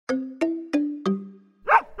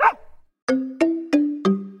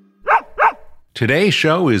Today's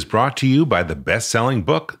show is brought to you by the best-selling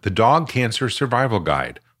book, The Dog Cancer Survival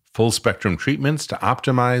Guide, full-spectrum treatments to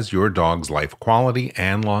optimize your dog's life quality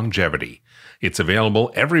and longevity. It's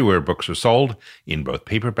available everywhere books are sold, in both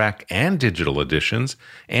paperback and digital editions,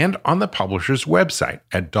 and on the publisher's website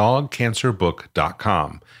at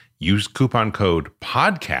dogcancerbook.com. Use coupon code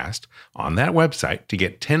PODCAST on that website to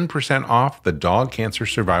get 10% off the Dog Cancer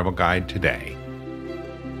Survival Guide today.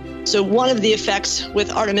 So one of the effects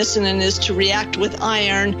with artemisinin is to react with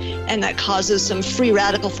iron, and that causes some free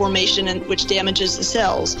radical formation, which damages the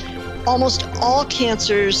cells. Almost all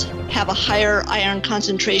cancers have a higher iron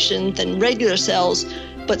concentration than regular cells,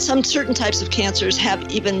 but some certain types of cancers have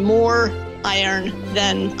even more iron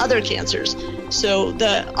than other cancers. So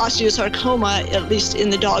the osteosarcoma, at least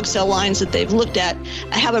in the dog cell lines that they've looked at,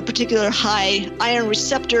 have a particular high iron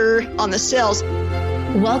receptor on the cells.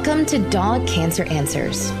 Welcome to Dog Cancer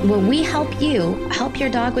Answers, where we help you help your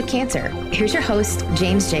dog with cancer. Here's your host,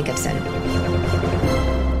 James Jacobson.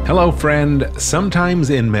 Hello, friend. Sometimes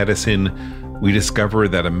in medicine, we discover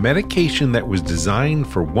that a medication that was designed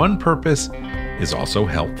for one purpose is also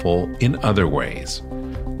helpful in other ways.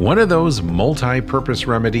 One of those multi-purpose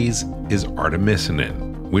remedies is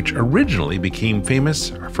artemisinin, which originally became famous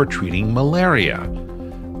for treating malaria.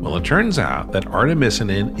 Well, it turns out that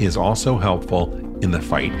artemisinin is also helpful in the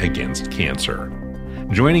fight against cancer.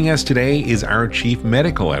 Joining us today is our chief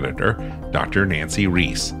medical editor, Dr. Nancy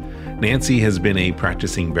Reese. Nancy has been a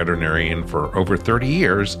practicing veterinarian for over 30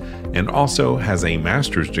 years and also has a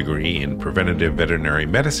master's degree in preventative veterinary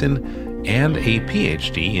medicine and a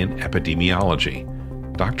PhD in epidemiology.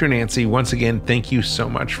 Dr. Nancy, once again, thank you so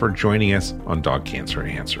much for joining us on Dog Cancer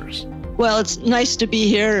Answers. Well, it's nice to be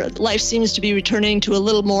here. Life seems to be returning to a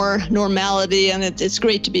little more normality, and it's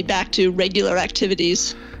great to be back to regular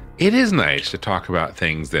activities. It is nice to talk about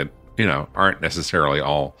things that, aren't necessarily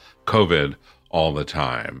all COVID all the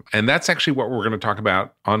time. And that's actually what we're going to talk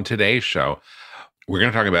about on today's show. We're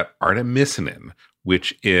going to talk about artemisinin,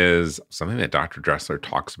 which is something that Dr. Dressler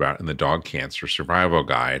talks about in the Dog Cancer Survival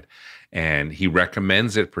Guide. And he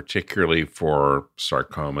recommends it particularly for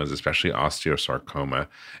sarcomas, especially osteosarcoma.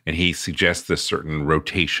 And he suggests this certain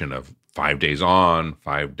rotation of 5 days on,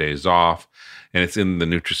 5 days off. And it's in the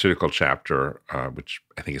nutraceutical chapter, which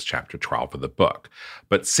I think is chapter 12 of the book.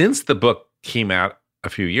 But since the book came out a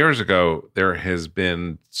few years ago, there has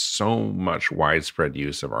been so much widespread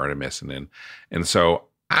use of artemisinin. And so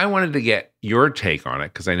I wanted to get your take on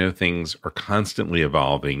it because I know things are constantly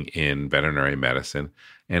evolving in veterinary medicine.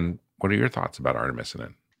 And what are your thoughts about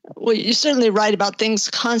artemisinin? Well, you're certainly right about things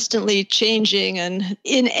constantly changing. And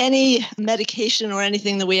in any medication or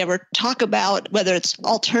anything that we ever talk about, whether it's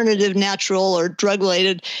alternative, natural, or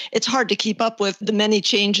drug-related, it's hard to keep up with the many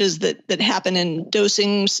changes that happen in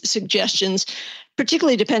dosing suggestions,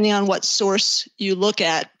 particularly depending on what source you look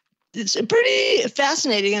at. It's pretty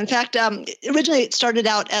fascinating. In fact, originally it started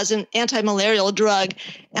out as an anti-malarial drug,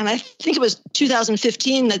 and I think it was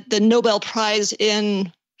 2015 that the Nobel Prize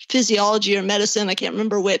in physiology or medicine, I can't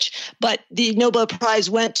remember which, but the Nobel Prize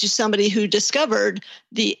went to somebody who discovered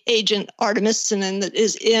the agent artemisinin that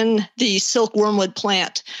is in the silk wormwood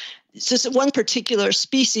plant. It's just one particular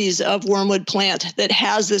species of wormwood plant that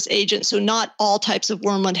has this agent. So not all types of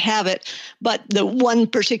wormwood have it, but the one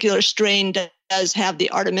particular strain does have the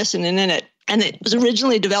artemisinin in it. And it was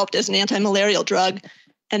originally developed as an anti-malarial drug.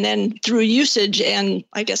 And then through usage and,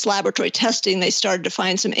 I guess, laboratory testing, they started to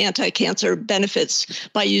find some anti-cancer benefits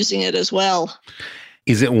by using it as well.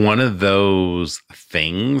 Is it one of those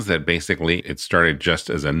things that basically it started just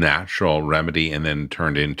as a natural remedy and then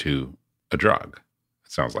turned into a drug?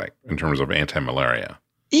 It sounds like, in terms of anti-malaria.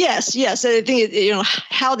 Yes. I think,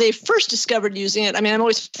 how they first discovered using it. I mean, I'm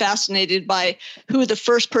always fascinated by who the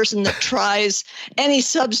first person that tries any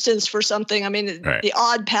substance for something. I mean, right. The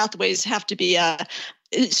odd pathways have to be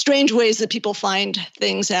strange ways that people find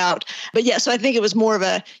things out. But yeah, so I think it was more of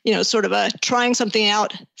a, sort of a trying something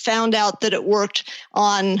out, found out that it worked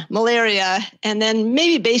on malaria. And then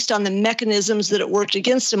maybe based on the mechanisms that it worked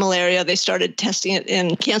against the malaria, they started testing it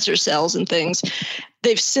in cancer cells and things.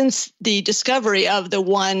 They've, since the discovery of the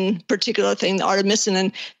one particular thing, the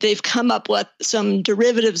artemisinin, they've come up with some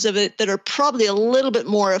derivatives of it that are probably a little bit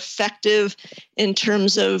more effective in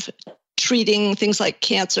terms of treating things like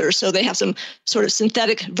cancer. So they have some sort of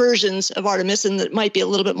synthetic versions of artemisinin that might be a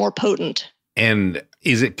little bit more potent. And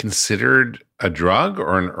is it considered a drug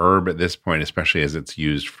or an herb at this point, especially as it's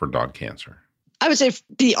used for dog cancer? I would say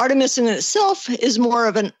the artemisinin itself is more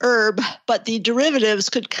of an herb, but the derivatives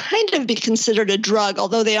could kind of be considered a drug,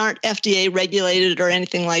 although they aren't FDA regulated or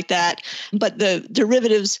anything like that. But the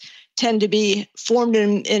derivatives tend to be formed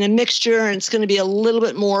in a mixture, and it's going to be a little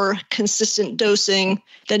bit more consistent dosing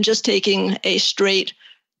than just taking a straight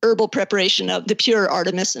herbal preparation of the pure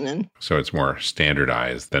artemisinin. So it's more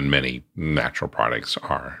standardized than many natural products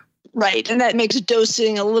are. Right. And that makes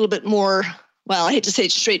dosing a little bit more, well, I hate to say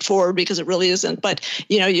it's straightforward because it really isn't. But,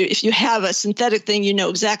 if you have a synthetic thing, you know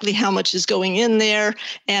exactly how much is going in there.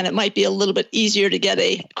 And it might be a little bit easier to get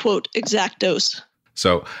a, quote, exact dose.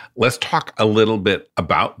 So let's talk a little bit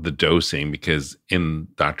about the dosing, because in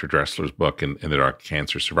Dr. Dressler's book, in the Dog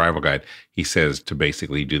Cancer Survival Guide, he says to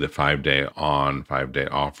basically do the 5-day on, 5-day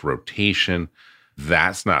off rotation.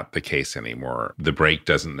 That's not the case anymore. The break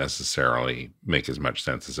doesn't necessarily make as much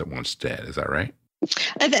sense as it once did. Is that right?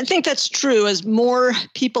 I think that's true. As more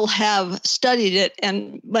people have studied it,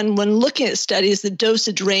 and when looking at studies, the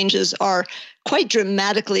dosage ranges are quite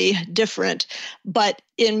dramatically different. But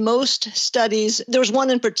in most studies, there was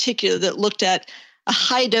one in particular that looked at a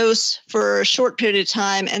high dose for a short period of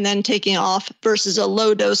time and then taking off versus a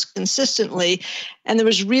low dose consistently. And there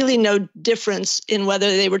was really no difference in whether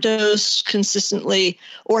they were dosed consistently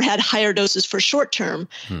or had higher doses for short term.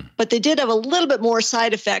 But they did have a little bit more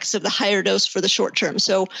side effects of the higher dose for the short term.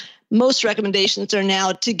 So most recommendations are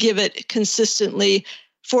now to give it consistently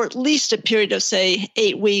for at least a period of, say,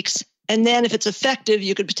 8 weeks. And then if it's effective,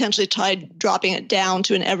 you could potentially try dropping it down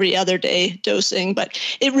to an every other day dosing. But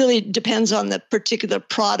it really depends on the particular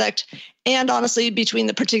product and, honestly, between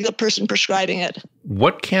the particular person prescribing it.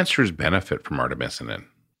 What cancers benefit from artemisinin?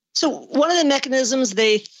 So one of the mechanisms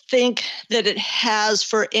they think that it has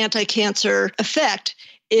for anti-cancer effect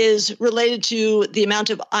is related to the amount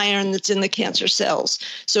of iron that's in the cancer cells.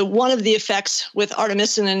 So one of the effects with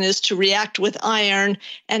artemisinin is to react with iron,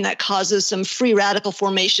 and that causes some free radical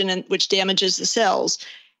formation, which damages the cells.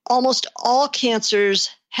 Almost all cancers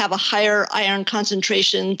have a higher iron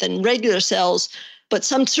concentration than regular cells, but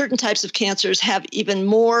some certain types of cancers have even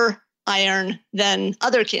more iron than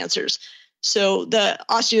other cancers. So the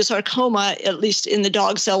osteosarcoma, at least in the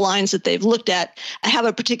dog cell lines that they've looked at, have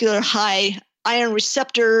a particular high iron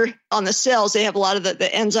receptor on the cells. They have a lot of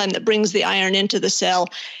the enzyme that brings the iron into the cell,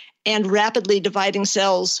 and rapidly dividing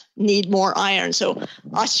cells need more iron. So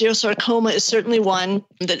osteosarcoma is certainly one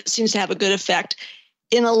that seems to have a good effect.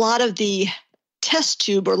 In a lot of the test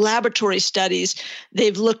tube or laboratory studies,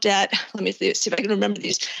 they've looked at, let me see if I can remember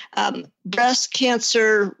these, breast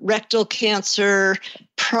cancer, rectal cancer,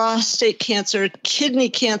 prostate cancer, kidney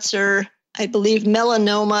cancer, I believe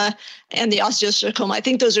melanoma, and the osteosarcoma. I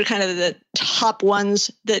think those are kind of the top ones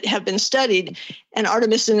that have been studied. And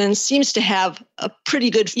artemisinin seems to have a pretty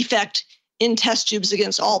good effect in test tubes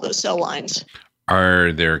against all those cell lines.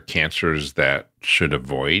 Are there cancers that should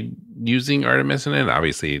avoid using artemisinin?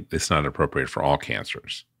 Obviously, it's not appropriate for all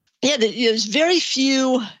cancers. Yeah, there's very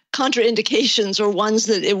few contraindications or ones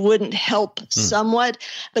that it wouldn't help somewhat.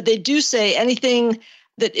 But they do say anything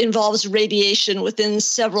that involves radiation within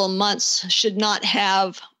several months should not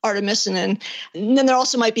have artemisinin. And then there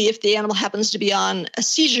also might be, if the animal happens to be on a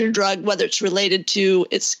seizure drug, whether it's related to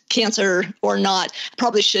its cancer or not,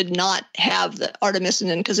 probably should not have the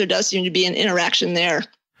artemisinin because there does seem to be an interaction there.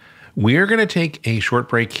 We're going to take a short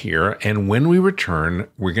break here, and when we return,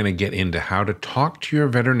 we're going to get into how to talk to your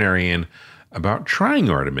veterinarian about trying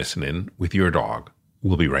artemisinin with your dog.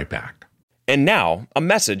 We'll be right back. And now, a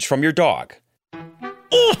message from your dog.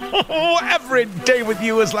 Oh, every day with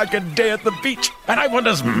you is like a day at the beach, and I want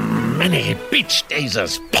as many beach days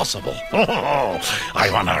as possible. Oh,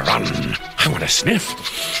 I want to run. I want to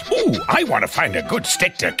sniff. Ooh, I want to find a good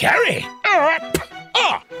stick to carry.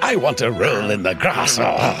 I want to roll in the grass.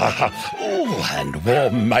 Oh, and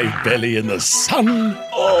warm my belly in the sun.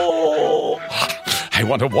 Oh, I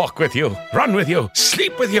want to walk with you, run with you,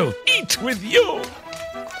 sleep with you, eat with you.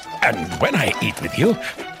 And when I eat with you,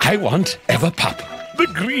 I want Everpup. The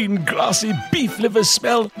green, grassy beef liver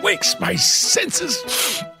smell wakes my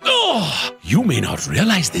senses. Oh, you may not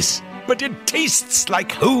realize this, but it tastes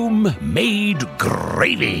like homemade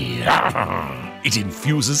gravy. It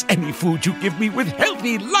infuses any food you give me with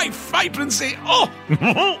healthy life vibrancy. Oh,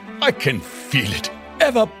 I can feel it.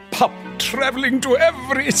 Everpup traveling to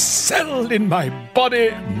every cell in my body,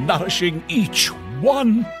 nourishing each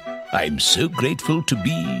one. I'm so grateful to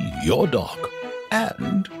be your dog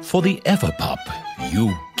and for the Everpup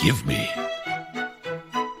you give me.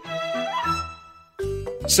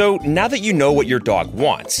 So now that you know what your dog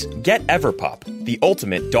wants, get Everpup, the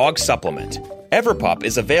ultimate dog supplement. Everpup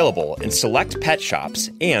is available in select pet shops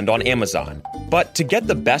and on Amazon. But to get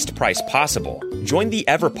the best price possible, join the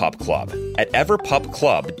Everpup Club at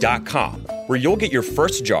everpupclub.com, where you'll get your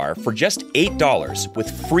first jar for just $8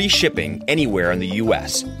 with free shipping anywhere in the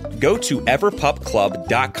U.S. Go to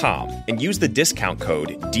everpupclub.com and use the discount code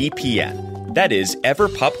DPN. That is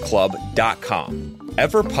everpupclub.com.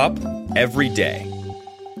 Everpup, every day.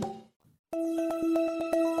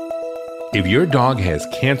 If your dog has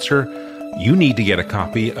cancer, you need to get a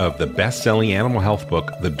copy of the best-selling animal health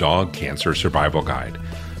book, The Dog Cancer Survival Guide.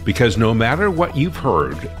 Because no matter what you've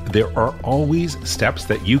heard, there are always steps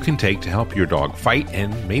that you can take to help your dog fight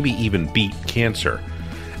and maybe even beat cancer.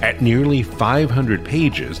 At nearly 500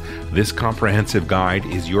 pages, this comprehensive guide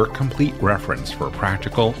is your complete reference for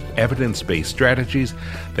practical, evidence-based strategies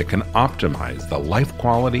that can optimize the life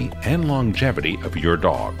quality and longevity of your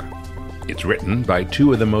dog. It's written by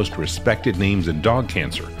two of the most respected names in dog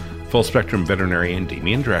cancer, full-spectrum veterinarian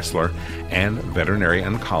Damian Dressler and veterinary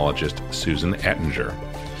oncologist Susan Ettinger.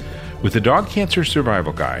 With the Dog Cancer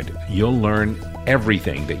Survival Guide, you'll learn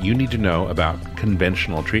everything that you need to know about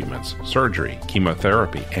conventional treatments, surgery,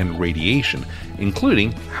 chemotherapy, and radiation,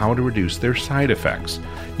 including how to reduce their side effects.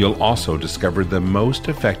 You'll also discover the most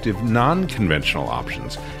effective non-conventional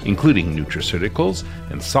options, including nutraceuticals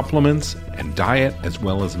and supplements and diet, as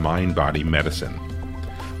well as mind-body medicine.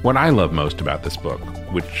 What I love most about this book,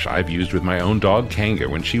 which I've used with my own dog Kanga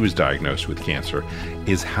when she was diagnosed with cancer,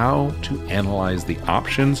 is how to analyze the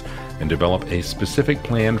options and develop a specific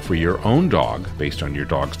plan for your own dog based on your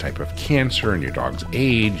dog's type of cancer and your dog's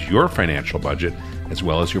age, your financial budget, as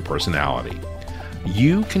well as your personality.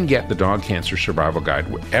 You can get the Dog Cancer Survival Guide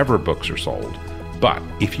wherever books are sold, but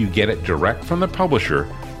if you get it direct from the publisher,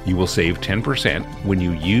 you will save 10% when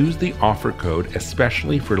you use the offer code,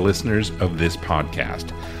 especially for listeners of this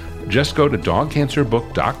podcast. Just go to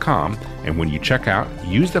dogcancerbook.com, and when you check out,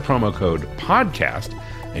 use the promo code PODCAST,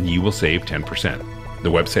 and you will save 10%. The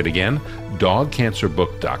website again,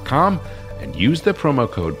 dogcancerbook.com, and use the promo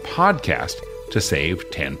code PODCAST to save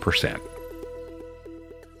 10%.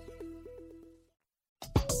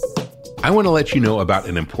 I want to let you know about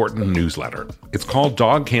an important newsletter. It's called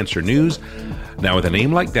Dog Cancer News. Now, with a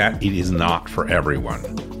name like that, it is not for everyone.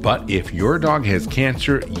 But if your dog has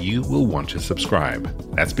cancer, you will want to subscribe.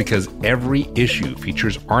 That's because every issue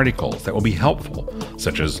features articles that will be helpful,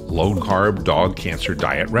 such as low-carb dog cancer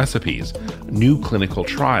diet recipes, new clinical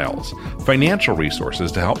trials, financial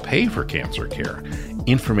resources to help pay for cancer care,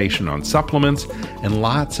 information on supplements, and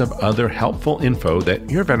lots of other helpful info that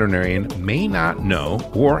your veterinarian may not know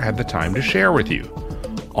or have the time to share with you.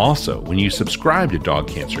 Also, when you subscribe to Dog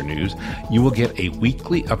Cancer News, you will get a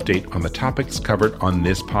weekly update on the topics covered on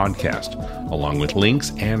this podcast, along with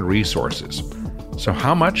links and resources. So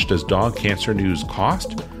how much does Dog Cancer News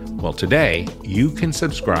cost? Well, today, you can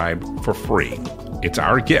subscribe for free. It's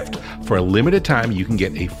our gift. For a limited time, you can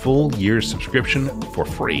get a full year's subscription for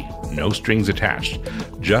free. No strings attached.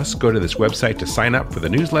 Just go to this website to sign up for the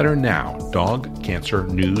newsletter now,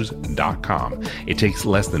 dogcancernews.com. It takes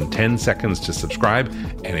less than 10 seconds to subscribe,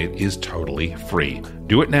 and it is totally free.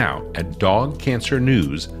 Do it now at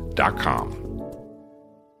dogcancernews.com.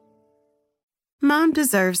 Mom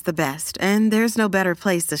deserves the best, and there's no better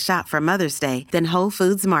place to shop for Mother's Day than Whole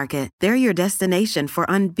Foods Market. They're your destination for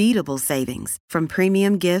unbeatable savings, from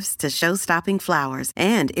premium gifts to show-stopping flowers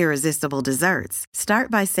and irresistible desserts. Start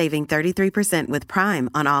by saving 33% with Prime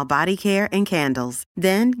on all body care and candles.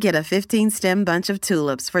 Then get a 15-stem bunch of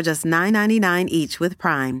tulips for just $9.99 each with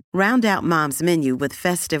Prime. Round out Mom's menu with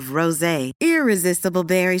festive rosé, irresistible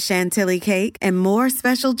berry chantilly cake, and more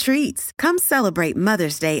special treats. Come celebrate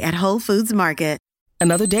Mother's Day at Whole Foods Market.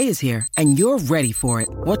 Another day is here, and you're ready for it.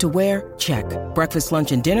 What to wear? Check. Breakfast,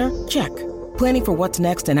 lunch, and dinner? Check. Planning for what's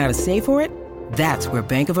next and how to save for it? That's where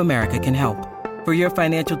Bank of America can help. For your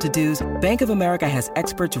financial to-dos, Bank of America has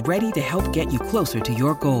experts ready to help get you closer to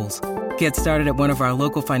your goals. Get started at one of our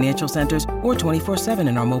local financial centers or 24/7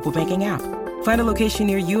 in our mobile banking app. Find a location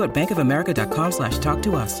near you at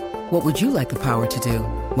bankofamerica.com/talktous. What would you like the power to do?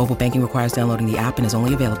 Mobile banking requires downloading the app and is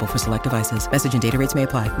only available for select devices. Message and data rates may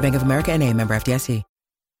apply. Bank of America N.A., member FDIC.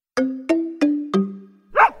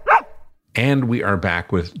 And we are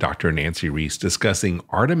back with Dr. Nancy Reese discussing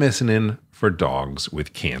artemisinin for dogs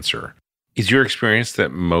with cancer. Is your experience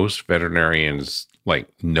that most veterinarians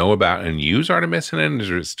know about and use artemisinin?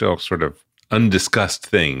 Or is it still sort of undiscussed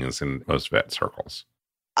things in most vet circles?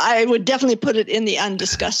 I would definitely put it in the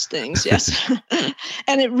undiscussed things, yes.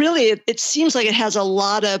 And it seems like it has a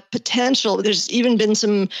lot of potential. There's even been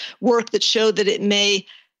some work that showed that it may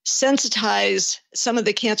sensitize some of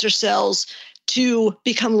the cancer cells to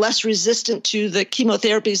become less resistant to the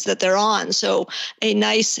chemotherapies that they're on. So a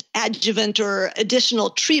nice adjuvant or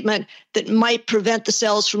additional treatment that might prevent the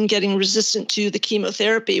cells from getting resistant to the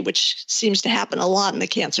chemotherapy, which seems to happen a lot in the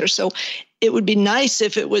cancer. So it would be nice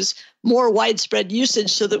if it was more widespread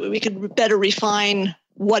usage so that we could better refine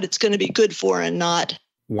what it's going to be good for and not.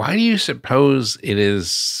 Why do you suppose it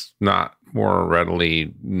is not more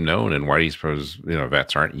readily known, and why do you suppose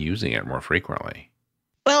vets aren't using it more frequently?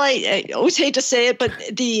 Well, I always hate to say it, but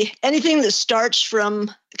anything that starts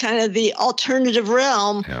from kind of the alternative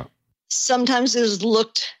realm sometimes is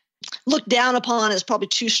looked down upon is probably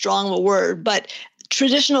too strong of a word, but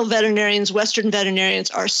traditional veterinarians, Western veterinarians,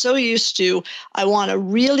 are so used to, I want a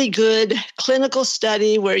really good clinical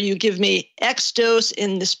study where you give me X dose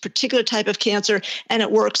in this particular type of cancer and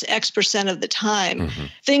it works X% of the time. Mm-hmm.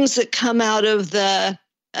 Things that come out of the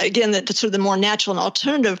sort of the more natural and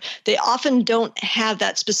alternative, they often don't have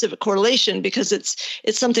that specific correlation because it's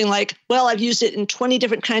something like, well, I've used it in 20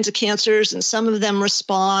 different kinds of cancers and some of them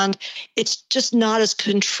respond. It's just not as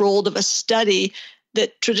controlled of a study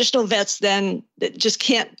that traditional vets then that just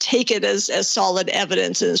can't take it as solid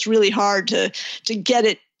evidence. And it's really hard to get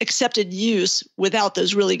it accepted use without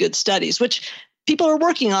those really good studies, which people are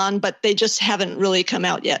working on, but they just haven't really come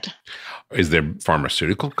out yet. Is there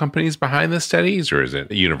pharmaceutical companies behind the studies, or is it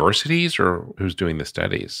universities, or who's doing the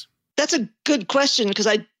studies? That's a good question, because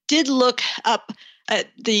I did look up at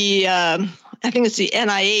the, I think it's the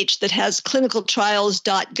NIH that has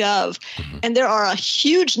clinicaltrials.gov, mm-hmm. and there are a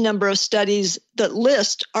huge number of studies that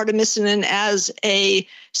list artemisinin as a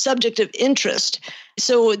subject of interest.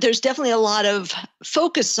 So there's definitely a lot of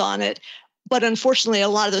focus on it. But unfortunately, a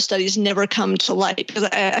lot of those studies never come to light, because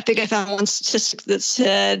I think I found one statistic that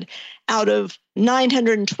said out of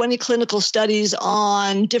 920 clinical studies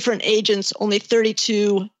on different agents, only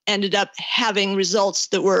 32 ended up having results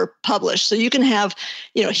that were published. So you can have,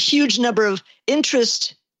 a huge number of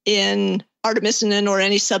interest in artemisinin or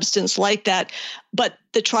any substance like that, but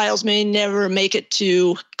the trials may never make it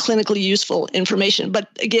to clinically useful information. But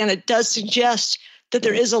again, it does suggest that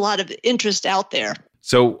there is a lot of interest out there.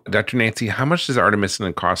 So, Dr. Nancy, how much does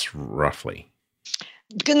artemisinin cost roughly?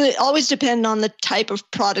 It's going to always depend on the type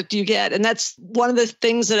of product you get. And that's one of the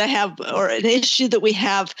things that I have, or an issue that we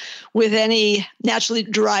have with any naturally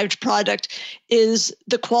derived product, is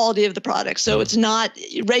the quality of the product. So it's not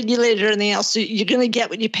regulated or anything else. So you're going to get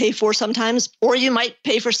what you pay for sometimes, or you might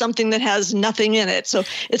pay for something that has nothing in it. So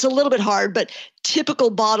it's a little bit hard, but typical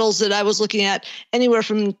bottles that I was looking at, anywhere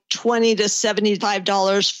from $20 to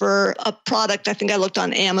 $75 for a product. I think I looked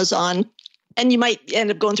on Amazon. And you might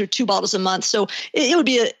end up going through 2 bottles a month. So it would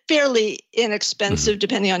be a fairly inexpensive,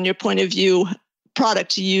 depending on your point of view,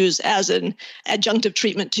 product to use as an adjunctive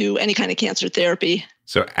treatment to any kind of cancer therapy.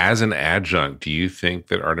 So as an adjunct, do you think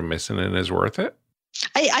that artemisinin is worth it?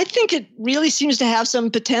 I think it really seems to have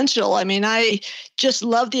some potential. I mean, I just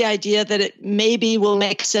love the idea that it maybe will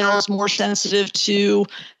make cells more sensitive to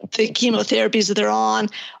the chemotherapies that they're on,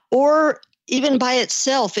 or even by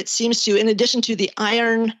itself, it seems to, in addition to the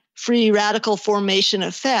iron-free radical formation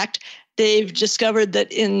effect, they've discovered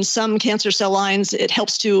that in some cancer cell lines, it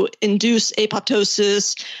helps to induce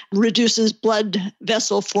apoptosis, reduces blood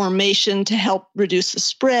vessel formation to help reduce the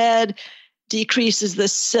spread, decreases the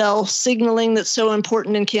cell signaling that's so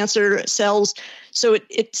important in cancer cells. So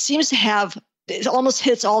it seems to have, it almost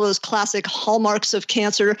hits all those classic hallmarks of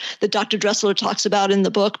cancer that Dr. Dressler talks about in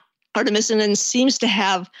the book. Artemisinin seems to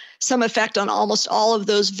have some effect on almost all of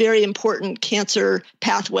those very important cancer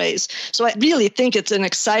pathways. So I really think it's an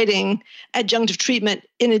exciting adjunctive treatment,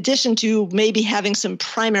 in addition to maybe having some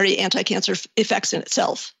primary anti-cancer effects in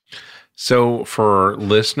itself. So for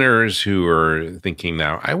listeners who are thinking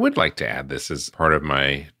now, I would like to add this as part of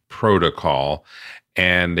my protocol,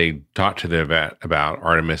 and they talk to the vet about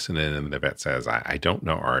artemisinin, and the vet says, I don't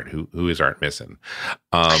know Art. Who is artemisinin?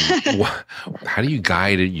 How do you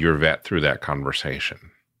guide your vet through that conversation?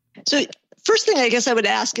 So first thing I guess I would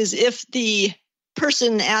ask is if the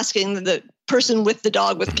person asking, the person with the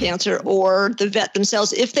dog with cancer, or the vet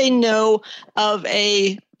themselves, if they know of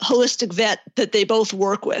a holistic vet that they both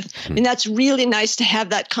work with. I mean, that's really nice to have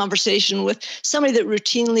that conversation with somebody that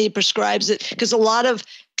routinely prescribes it, because a lot of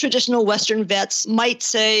traditional Western vets might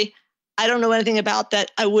say, I don't know anything about that.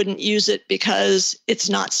 I wouldn't use it because it's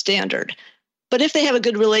not standard. But if they have a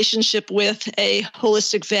good relationship with a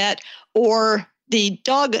holistic vet, or the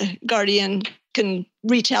dog guardian can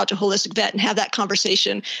reach out to a holistic vet and have that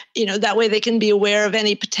conversation, that way they can be aware of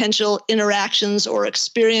any potential interactions or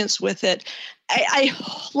experience with it. I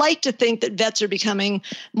like to think that vets are becoming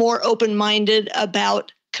more open-minded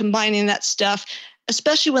about combining that stuff,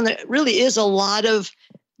 especially when there really is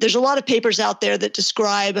there's a lot of papers out there that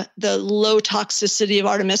describe the low toxicity of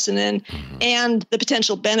artemisinin and the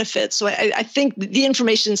potential benefits. So I think the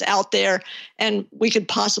information's out there, and we could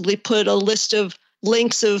possibly put a list of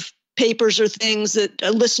links of papers or things that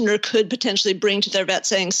a listener could potentially bring to their vet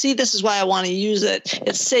saying, see, this is why I want to use it.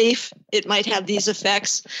 It's safe. It might have these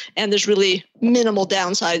effects, and there's really minimal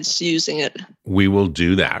downsides to using it. We will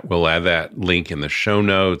do that. We'll add that link in the show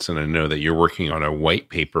notes. And I know that you're working on a white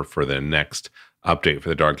paper for the next update for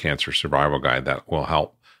the Dog Cancer Survival Guide that will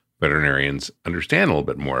help veterinarians understand a little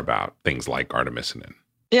bit more about things like artemisinin.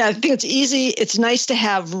 Yeah, I think it's easy. It's nice to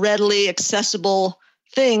have readily accessible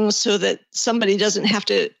things so that somebody doesn't have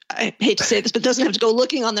to, I hate to say this, but doesn't have to go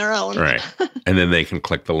looking on their own. Right. And then they can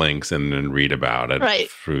click the links and then read about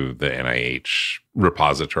it through the NIH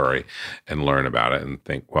repository and learn about it and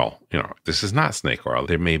think, well, this is not snake oil.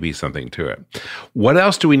 There may be something to it. What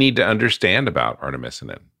else do we need to understand about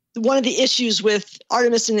artemisinin? One of the issues with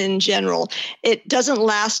artemisinin in general, it doesn't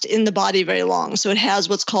last in the body very long. So it has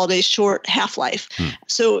what's called a short half-life.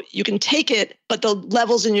 So you can take it, but the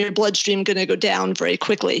levels in your bloodstream are going to go down very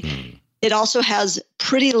quickly. It also has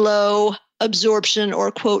pretty low absorption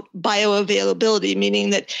or, quote, bioavailability, meaning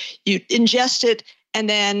that you ingest it and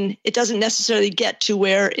then it doesn't necessarily get to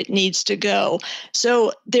where it needs to go.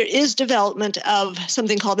 So there is development of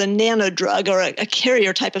something called a nanodrug or a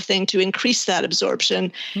carrier type of thing to increase that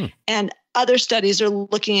absorption. And other studies are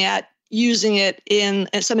looking at using it in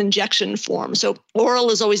some injection form. So oral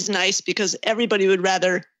is always nice because everybody would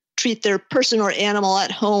rather treat their person or animal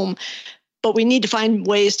at home, but we need to find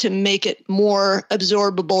ways to make it more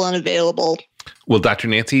absorbable and available. Well, Dr.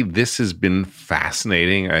 Nancy, this has been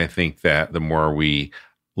fascinating. I think that the more we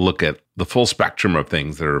look at the full spectrum of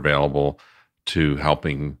things that are available to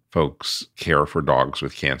helping folks care for dogs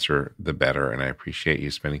with cancer, the better. And I appreciate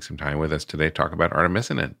you spending some time with us today to talk about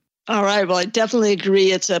artemisinin. All right. Well, I definitely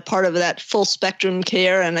agree. It's a part of that full spectrum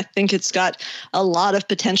care, and I think it's got a lot of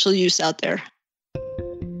potential use out there.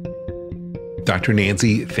 Dr.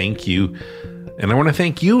 Nancy, thank you. And I want to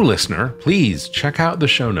thank you, listener. Please check out the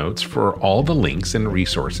show notes for all the links and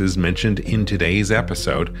resources mentioned in today's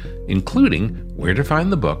episode, including where to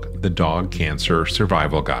find the book, The Dog Cancer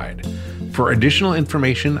Survival Guide. For additional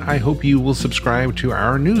information, I hope you will subscribe to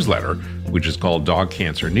our newsletter, which is called Dog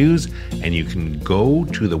Cancer News, and you can go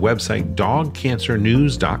to the website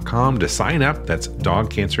dogcancernews.com to sign up. That's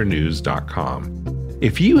dogcancernews.com.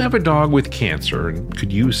 If you have a dog with cancer and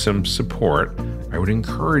could use some support, I would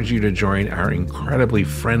encourage you to join our incredibly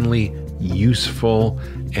friendly, useful,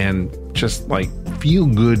 and just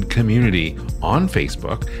feel-good community on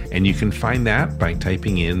Facebook. And you can find that by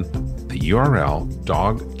typing in the URL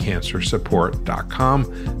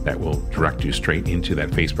dogcancersupport.com. That will direct you straight into that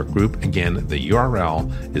Facebook group. Again, the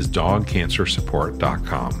URL is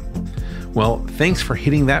dogcancersupport.com. Well, thanks for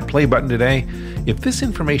hitting that play button today. If this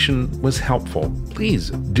information was helpful, please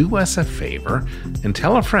do us a favor and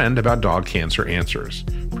tell a friend about Dog Cancer Answers.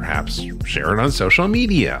 Perhaps share it on social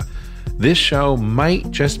media. This show might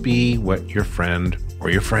just be what your friend or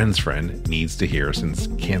your friend's friend needs to hear, since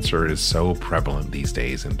cancer is so prevalent these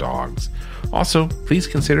days in dogs. Also, please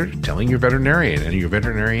consider telling your veterinarian and your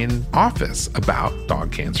veterinarian office about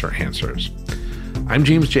Dog Cancer Answers. I'm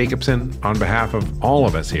James Jacobson. On behalf of all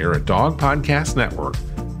of us here at Dog Podcast Network,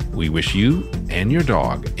 we wish you and your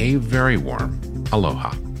dog a very warm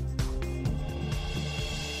aloha.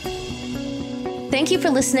 Thank you for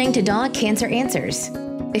listening to Dog Cancer Answers.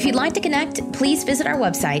 If you'd like to connect, please visit our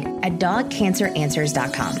website at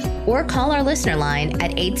dogcanceranswers.com or call our listener line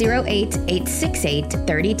at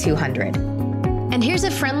 808-868-3200. And here's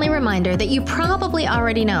a friendly reminder that you probably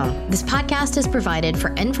already know. This podcast is provided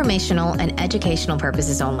for informational and educational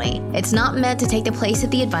purposes only. It's not meant to take the place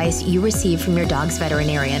of the advice you receive from your dog's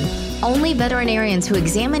veterinarian. Only veterinarians who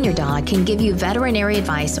examine your dog can give you veterinary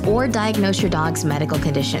advice or diagnose your dog's medical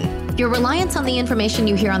condition. Your reliance on the information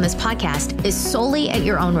you hear on this podcast is solely at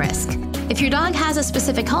your own risk. If your dog has a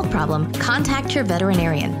specific health problem, contact your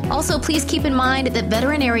veterinarian. Also, please keep in mind that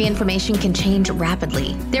veterinary information can change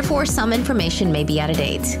rapidly. Therefore, some information may be out of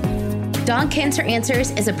date. Dog Cancer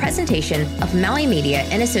Answers is a presentation of Maui Media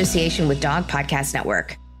in association with Dog Podcast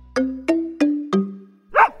Network.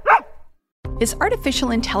 Is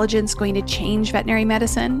artificial intelligence going to change veterinary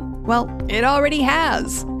medicine? Well, it already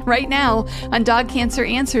has. Right now, on Dog Cancer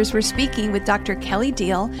Answers, we're speaking with Dr. Kelly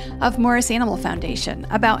Deal of Morris Animal Foundation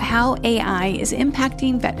about how AI is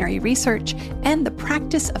impacting veterinary research and the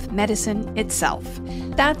practice of medicine itself.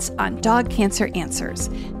 That's on Dog Cancer Answers.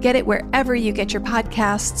 Get it wherever you get your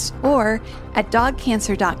podcasts or at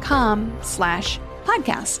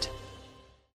dogcancer.com/podcast.